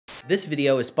This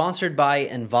video is sponsored by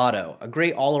Envato, a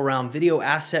great all-around video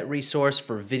asset resource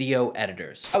for video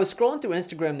editors. I was scrolling through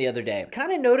Instagram the other day,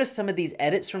 kind of noticed some of these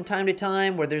edits from time to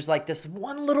time where there's like this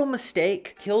one little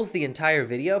mistake kills the entire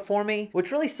video for me,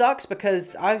 which really sucks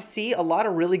because I see a lot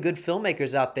of really good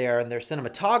filmmakers out there and their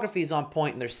cinematography is on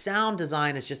point and their sound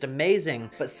design is just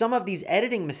amazing, but some of these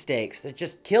editing mistakes, they're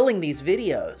just killing these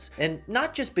videos. And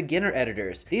not just beginner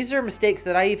editors. These are mistakes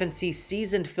that I even see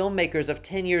seasoned filmmakers of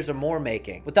 10 years or more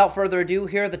making. Without further ado,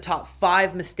 here are the top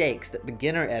 5 mistakes that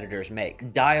beginner editors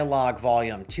make. Dialogue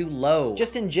volume too low.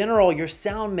 Just in general, your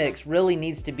sound mix really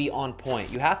needs to be on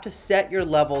point. You have to set your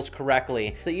levels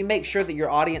correctly so you make sure that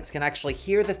your audience can actually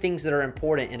hear the things that are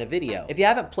important in a video. If you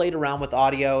haven't played around with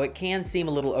audio, it can seem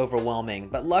a little overwhelming,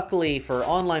 but luckily for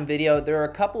online video, there are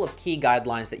a couple of key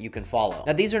guidelines that you can follow.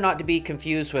 Now, these are not to be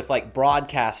confused with like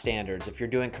broadcast standards if you're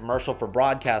doing commercial for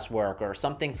broadcast work or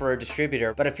something for a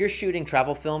distributor, but if you're shooting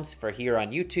travel films for here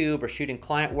on YouTube or shooting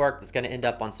client work that's going to end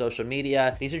up on social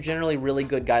media, these are generally really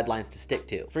good guidelines to stick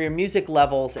to. For your music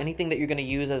levels, anything that you're going to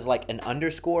use as like an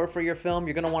underscore for your film,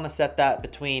 you're going to want to set that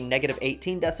between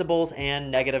 -18 decibels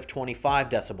and -25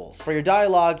 decibels. For your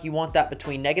dialogue, you want that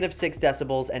between -6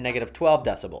 decibels and -12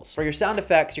 decibels. For your sound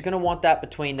effects, you're going to want that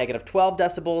between -12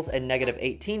 decibels and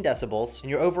 -18 decibels,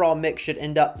 and your overall mix should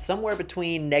end up somewhere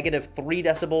between -3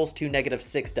 decibels to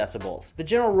 -6 decibels. The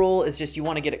general rule is just you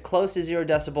want to get it close to 0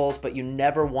 decibels, but you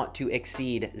never want to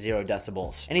exceed 0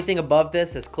 decibels. Anything above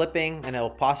this is clipping and it'll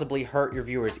possibly hurt your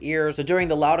viewer's ears. So during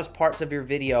the loudest parts of your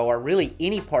video, or really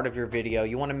any part of your video,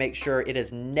 you want to make sure it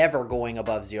is never going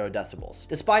above 0 decibels.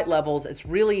 Despite levels, it's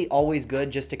really always good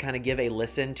just to kind of give a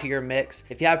listen to your mix.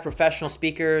 If you have professional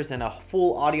speakers and a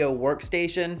full audio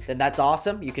workstation, then that's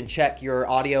awesome. You can check your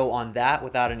audio on that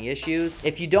without any issues.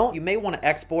 If you don't, you may want to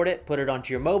export it, put it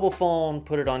onto your mobile phone,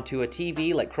 put it onto a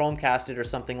TV like Chromecasted or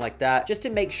something like that, just to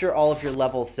make sure all of your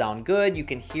levels sound good, you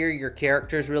can hear your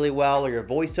characters really well, or your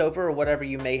voiceover or whatever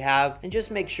you may have, and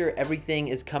just make sure everything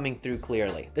is coming through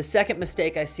clearly. The second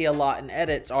mistake I see a lot in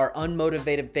edits are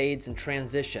unmotivated fades and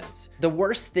transitions. The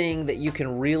worst thing that you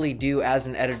can really do as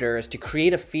an editor is to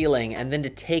create a feeling and then to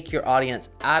take your audience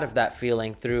out of that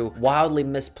feeling through wildly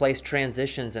misplaced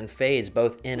transitions and fades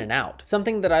both in and out.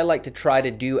 Something that I like to try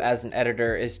to do as an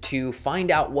editor is to find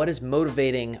out what is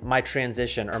motivating my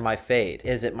transition or my fade.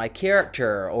 Is it my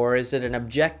character, or is it an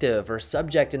objective or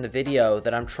subject in the video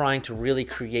that I'm trying to really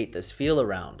create this feel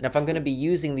around? And if I'm going to be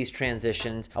using these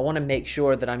transitions, I want to make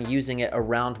sure that I'm using it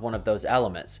around one of those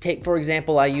elements. Take, for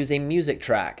example, I use a music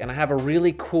track and I have a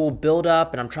really cool build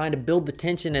up and I'm trying to build the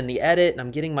tension in the edit and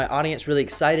I'm getting my audience really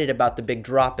excited about the big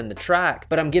drop in the track,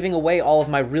 but I'm giving away all of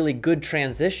my really good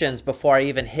transitions before I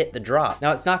even hit the drop.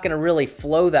 Now, it's not going to really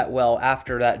flow that well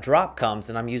after that drop comes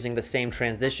and I'm using the same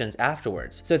transitions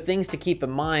afterwards. So things to keep in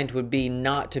mind would be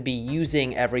not to be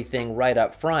using everything right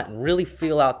up front and really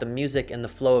feel out the music and the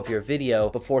flow of your video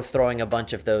before throwing a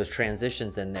bunch of those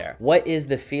transitions in there. What is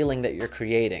the feeling that you're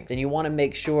creating? Then you want to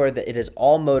make sure that it is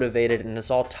all motivated and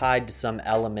it's all tied to some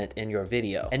element in your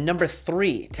video. And number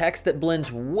 3, text that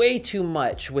blends way too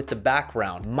much with the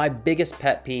background. My biggest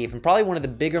pet peeve, and probably one of the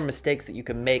bigger mistakes that you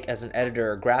can make as an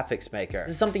editor or graphics maker.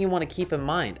 This is something you want to keep in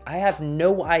mind. I have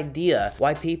no idea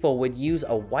why people would use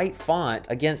a white font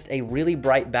against a really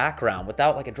bright background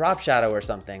without like a drop shadow or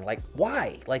something. Like,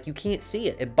 why? Like, you can't see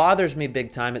it. It bothers me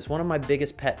big time. It's one of my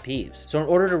biggest pet peeves. So in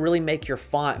order to really make your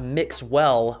font mix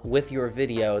well with your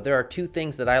video, there are 2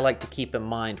 things that I like to keep in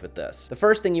mind with this. The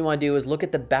first thing you want to do is look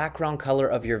at the background color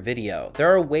of your video.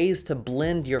 There are ways to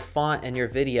blend your font and your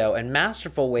video, and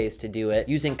masterful ways to do it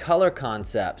using color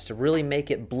concepts to really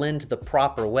make it blend the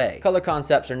proper way. Color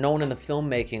concepts are known in the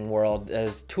filmmaking world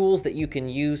as tools that you can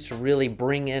use to really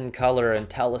bring in color and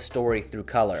tell a story through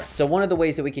color. So one of the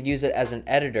ways that we could use it as an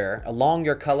editor along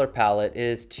your color palette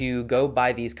is to go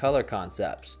by these color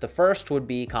concepts. The first would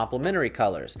be complementary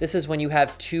colors. This is when you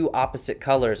have 2 opposite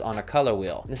colors on a color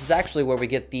wheel. This is actually where we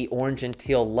get the orange and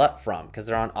teal LUT from, because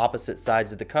they're on opposite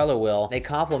sides of the color wheel. They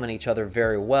complement each other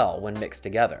very well when mixed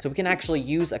together. So we can actually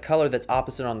use a color that's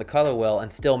opposite on the color wheel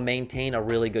and still maintain a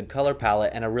really good color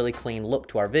palette and a really clean look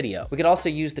to our video. We could also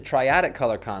use the triadic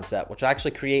color concept, which will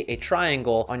actually create a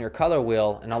triangle on your color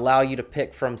wheel and allow you to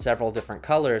pick from several different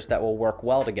colors that will work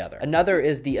well together. Another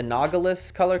is the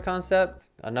analogous color concept.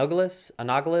 Analogous?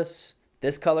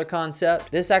 This color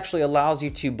concept, this actually allows you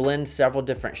to blend several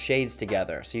different shades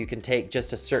together. So you can take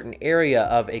just a certain area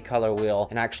of a color wheel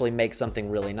and actually make something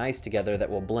really nice together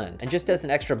that will blend. And just as an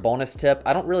extra bonus tip,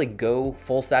 I don't really go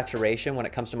full saturation when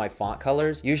it comes to my font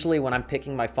colors. Usually when I'm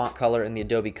picking my font color in the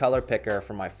Adobe color picker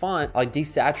for my font, I'll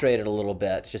desaturate it a little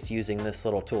bit just using this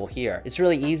little tool here. It's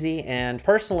really easy and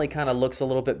personally kind of looks a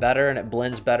little bit better, and it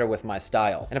blends better with my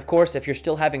style. And of course, if you're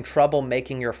still having trouble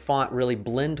making your font really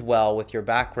blend well with your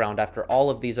background after all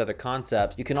of these other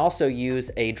concepts, you can also use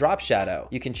a drop shadow.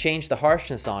 You can change the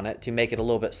harshness on it to make it a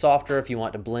little bit softer if you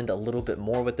want to blend a little bit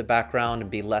more with the background and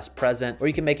be less present, or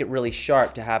you can make it really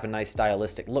sharp to have a nice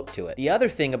stylistic look to it. The other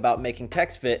thing about making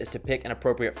text fit is to pick an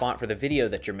appropriate font for the video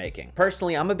that you're making.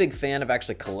 Personally, I'm a big fan of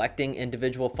actually collecting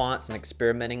individual fonts and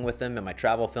experimenting with them in my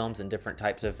travel films and different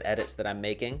types of edits that I'm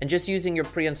making. And just using your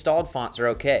pre-installed fonts are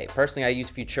okay. Personally, I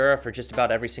use Futura for just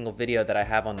about every single video that I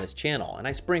have on this channel, and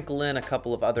I sprinkle in a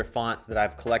couple of other fonts that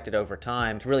I've collected over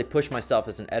time to really push myself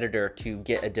as an editor to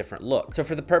get a different look. So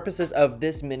for the purposes of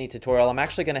this mini tutorial, I'm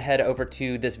actually going to head over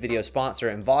to this video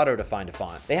sponsor, Envato, to find a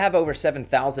font. They have over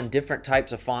 7,000 different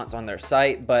types of fonts on their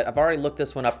site, but I've already looked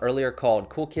this one up earlier called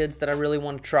Cool Kids that I really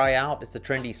want to try out. It's a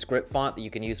trendy script font that you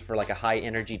can use for like a high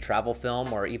energy travel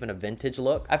film or even a vintage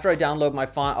look. After I download my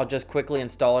font, I'll just quickly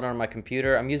install it on my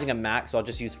computer. I'm using a Mac, so I'll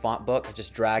just use FontBook. I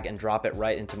just drag and drop it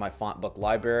right into my FontBook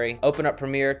library. Open up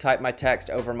Premiere, type my text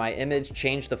over my image,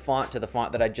 change the font to the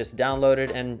font that I just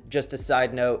downloaded. And just a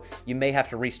side note, you may have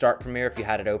to restart Premiere if you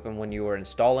had it open when you were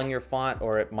installing your font,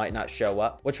 or it might not show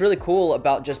up. What's really cool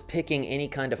about just picking any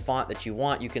kind of font that you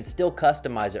want, you can still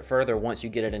customize it further once you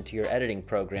get it into your editing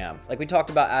program. Like we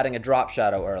talked about adding a drop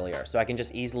shadow earlier, so I can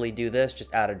just easily do this,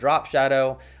 just add a drop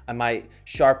shadow. I might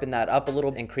sharpen that up a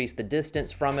little, increase the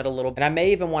distance from it a little, and I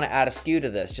may even want to add a skew to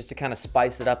this just to kind of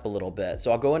spice it up a little bit.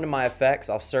 So I'll go into my effects,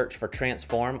 I'll search for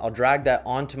transform, I'll drag that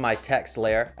onto my text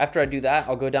layer. After I do that,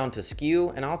 I'll go down to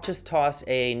skew, and I'll just toss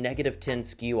a -10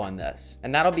 skew on this,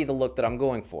 and that'll be the look that I'm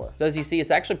going for. So as you see,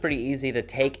 it's actually pretty easy to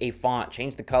take a font,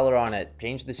 change the color on it,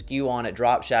 change the skew on it,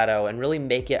 drop shadow, and really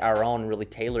make it our own, really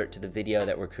tailor it to the video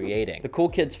that we're creating. The Cool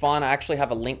Kids font, I actually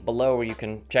have a link below where you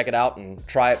can check it out and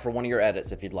try it for one of your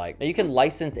edits if you'd like. Now you can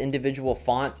license individual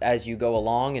fonts as you go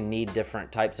along and need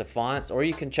different types of fonts, or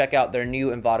you can check out their new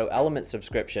Envato Elements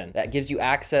subscription that gives you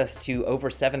access to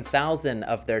over 7,000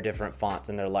 of their different fonts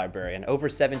in their library and over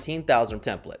 17,000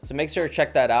 templates. So make sure to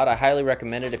check that out. I highly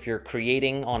recommend it if you're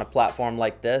creating on a platform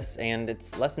like this, and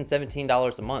it's less than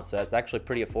 $17 a month, so that's actually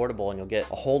pretty affordable, and you'll get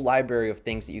a whole library of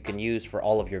things that you can use for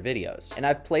all of your videos. And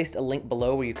I've placed a link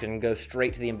below where you can go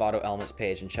straight to the Envato Elements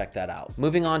page and check that out.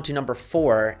 Moving on to number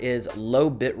 4 is low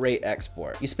bitrate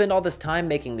export. You spend all this time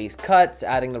making these cuts,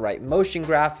 adding the right motion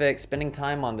graphics, spending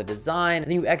time on the design,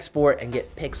 and then you export and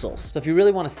get pixels. So if you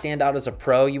really want to stand out as a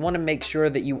pro, you want to make sure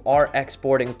that you are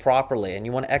exporting properly, and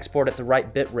you want to export at the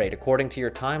right bitrate according to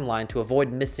your timeline to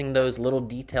avoid missing those little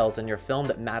details in your film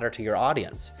that matter to your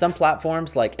audience. Some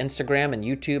platforms like Instagram and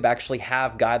YouTube actually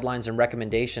have guidelines and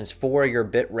recommendations for your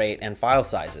bitrate and file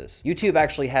sizes. YouTube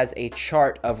actually has a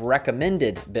chart of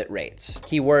recommended bitrates.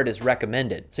 Keyword is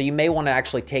recommended. So you may want to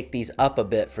actually take these up a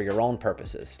bit for your own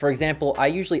purposes. For example, I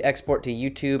usually export to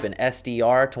YouTube an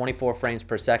SDR 24 frames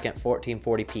per second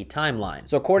 1440p timeline.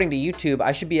 So according to YouTube,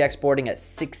 I should be exporting at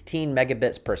 16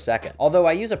 megabits per second. Although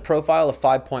I use a profile of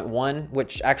 5.1,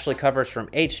 which actually covers from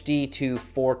HD to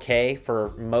 4K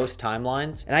for most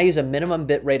timelines, and I use a minimum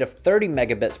bit rate of 30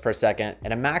 megabits per second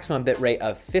and a maximum bit rate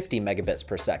of 50 megabits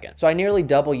per second. So I nearly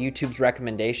double YouTube's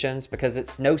recommendations because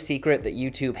it's no secret that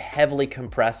YouTube heavily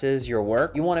compresses your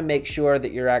work. You want to make sure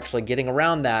that you're actually getting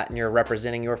around that and you're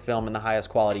representing your film in the highest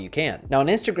quality you can. Now in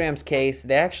Instagram's case,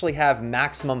 they actually have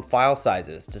maximum file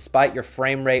sizes despite your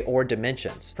frame rate or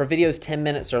dimensions. For videos 10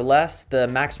 minutes or less, the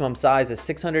maximum size is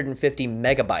 650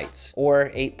 megabytes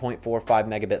or 8.45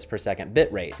 megabits per second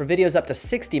bit rate. For videos up to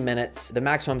 60 minutes, the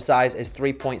maximum size is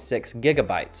 3.6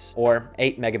 gigabytes or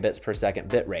 8 megabits per second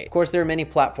bit rate. Of course, there are many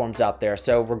platforms out there,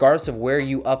 so regardless of where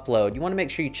you upload, you want to make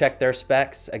sure you check their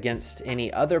specs against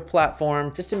any other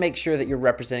platform just to make sure that you're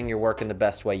representing your work in the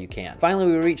best way you can. Finally,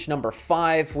 we reach number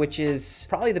 5, which is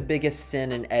probably the biggest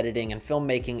sin in editing and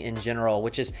filmmaking in general,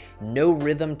 which is no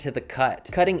rhythm to the cut.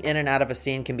 Cutting in and out of a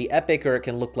scene can be epic or it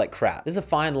can look like crap. This is a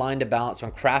fine line to balance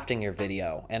when crafting your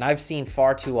video, and I've seen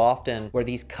far too often where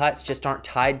these cuts just aren't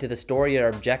tied to the story or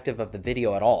objective of the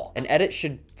video at all. An edit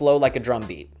should flow like a drum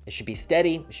beat. It should be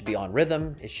steady, it should be on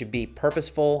rhythm, it should be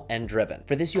purposeful and driven.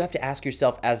 For this, you have to ask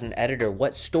yourself as an editor,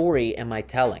 what story am I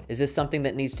telling? Is this something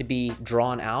that needs to be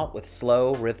drawn out with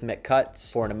slow, rhythmic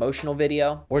cuts for an emotional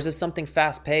video? Or is this something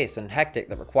fast-paced and hectic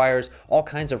that requires all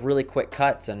kinds of really quick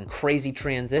cuts and crazy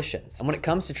transitions? And when it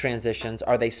comes to transitions,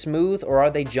 are they smooth or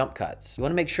are they jump cuts? You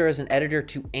wanna make sure as an editor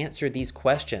to answer these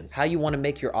questions, how you wanna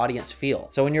make your audience feel.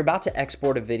 So when you're about to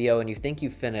export a video and you think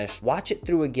you've finished, watch it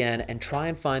through again and try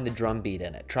and find the drum beat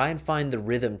in it. Try and find the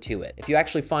rhythm to it. If you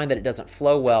actually find that it doesn't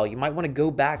flow well, you might want to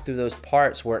go back through those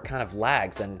parts where it kind of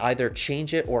lags and either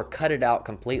change it or cut it out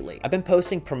completely. I've been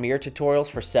posting Premiere tutorials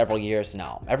for several years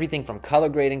now. Everything from color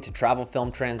grading to travel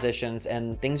film transitions,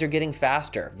 and things are getting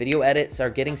faster. Video edits are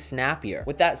getting snappier.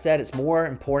 With that said, it's more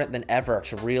important than ever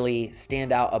to really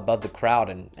stand out above the crowd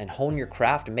and hone your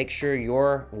craft and make sure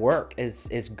your work is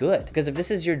good. Because if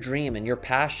this is your dream and your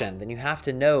passion, then you have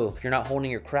to know if you're not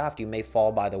honing your craft, you may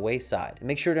fall by the wayside. And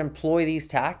make sure to employ these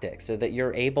tactics so that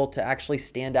you're able to actually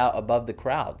stand out above the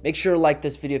crowd. Make sure to like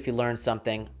this video if you learned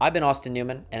something. I've been Austin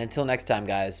Newman, and until next time,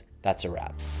 guys, that's a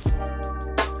wrap.